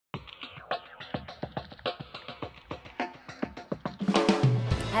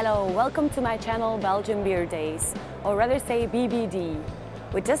Hello, welcome to my channel Belgiumbeerdays, or rather say BBD.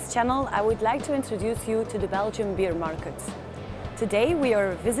 With this channel I would like to introduce you to the Belgian beer market. Today we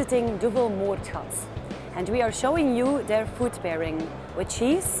are visiting Duvel Foodpairing and we are showing you their food pairing with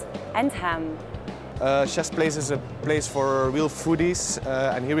cheese and ham. Chef's Place is a place for real foodies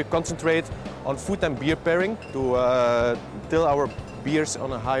and here we concentrate on food and beer pairing to till our beers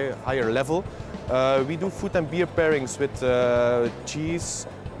on a higher level. We do food and beer pairings with cheese,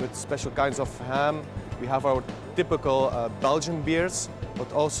 with special kinds of ham. We have our typical Belgian beers,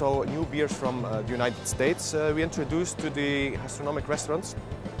 but also new beers from the United States we introduced to the gastronomic restaurants.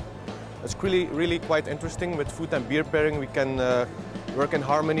 It's really quite interesting. With food and beer pairing we can work in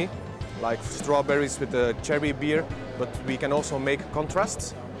harmony, like strawberries with a cherry beer, but we can also make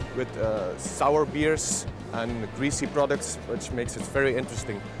contrasts with sour beers and greasy products, which makes it very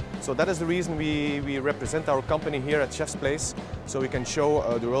interesting. So that is the reason we represent our company here at Chef's Place, so we can show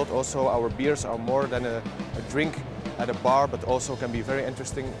the world also our beers are more than a drink at a bar, but also can be very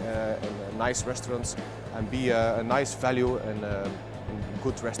interesting in nice restaurants and be a nice value in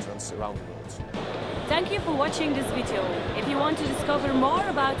good restaurants around the world. Thank you for watching this video. If you want to discover more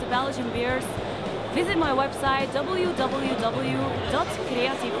about the Belgian beers, visit my website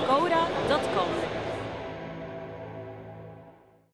www.creatiefcoda.com.